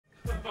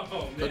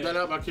Oh, Put that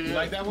up, I can't. You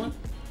like that one?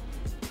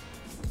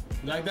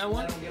 You like that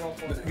one?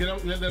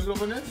 Let them go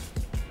on this?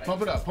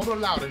 Pump it up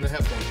loud in the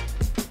headphones.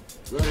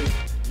 Ready?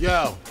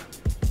 Yo.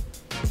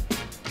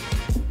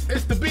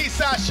 It's the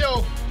B-side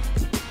show.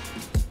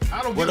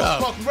 I don't give a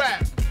fuck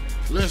rap.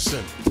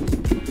 Listen.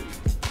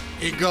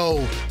 It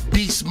go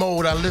beast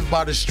mode, I live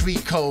by the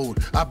street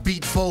code. I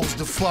beat foes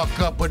the fuck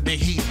up when the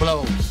heat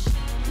blows.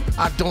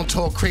 I don't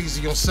talk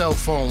crazy on cell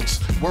phones.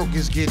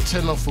 Workers get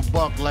 10 off a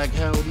buck like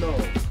hell no.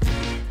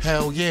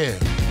 Hell yeah.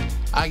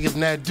 I am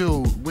that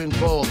dude, win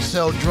ball,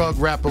 sell drug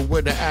rapper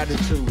with an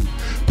attitude.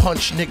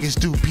 Punch niggas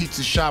through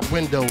pizza shop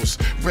windows.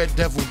 Red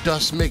Devil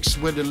dust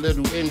mixed with a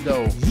little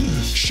Indo.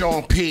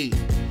 Sean P.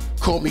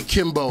 Call me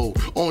Kimbo.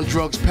 On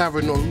drugs,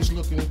 paranoid. Who's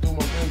looking through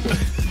my window?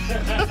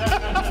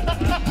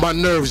 My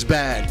nerves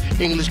bad.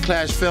 English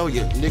class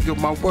failure. Nigga,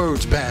 my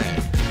words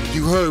bad.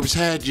 You herbs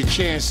had your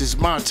chance, it's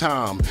my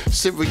time.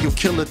 Serial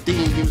killer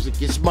theme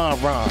music, it's my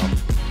rhyme.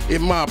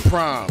 In my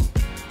prime,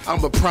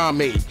 I'm a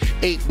primate.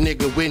 8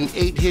 nigga, when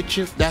 8 hit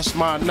you, that's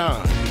my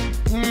 9.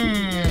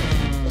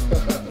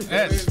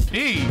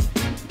 SP.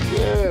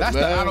 Yeah, that's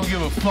man. the I don't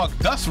give a fuck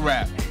dust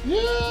rap.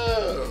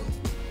 Yeah.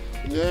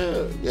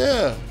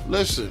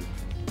 Listen,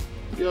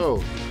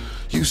 yo,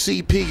 you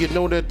CP, you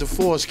know that the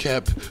force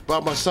kept. By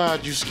my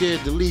side, you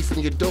scared to leave from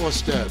your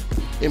doorstep.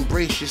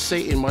 Embrace your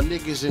Satan, my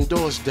niggas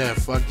endorse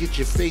death. I get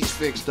your face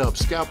fixed up,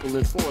 scalpel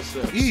and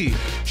forceps.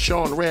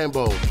 Sean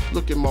Rambo,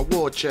 look at my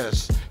war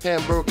chest.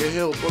 Hamburger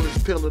Hill, bullets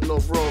peeling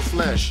off raw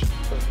flesh.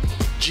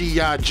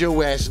 G.I.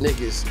 Joe ass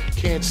niggas,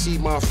 can't see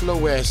my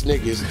flow ass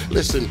niggas.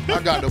 Listen,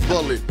 I got a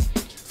bullet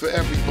for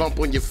every bump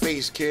on your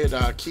face, kid.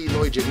 I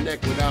keloid your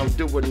neck without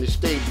doing the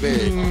state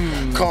bed.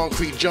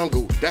 Concrete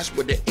jungle, that's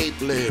where the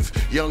ape live.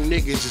 Young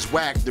niggas is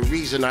whack, the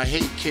reason I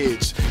hate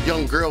kids.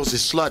 Young girls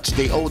is sluts,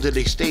 they older,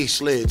 they stay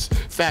slids.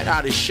 Fat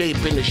out of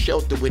shape in the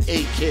shelter with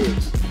 8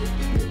 kids.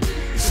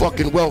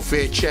 Fucking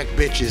welfare check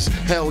bitches.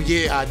 Hell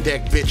yeah, I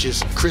deck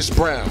bitches. Chris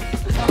Brown.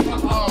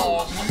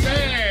 Oh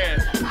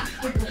man!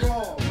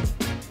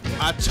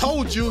 I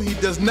told you he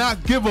does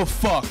not give a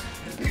fuck.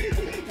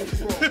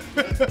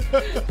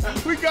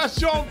 We got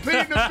Sean P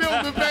in the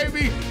building,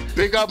 baby.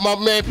 Big up my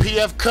man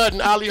PF Cut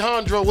and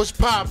Alejandro. What's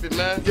poppin',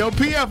 man? Yo,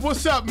 PF,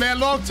 what's up, man?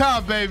 Long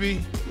time,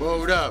 baby.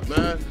 Word up,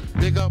 man.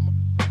 Big up.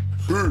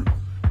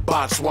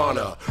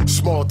 Botswana,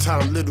 small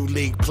town little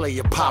league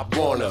player Pop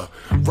Warner.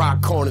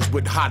 Rock corners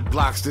with hot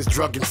blocks that's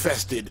drug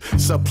infested.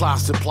 Supply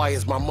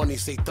suppliers, my money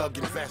say thug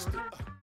invested.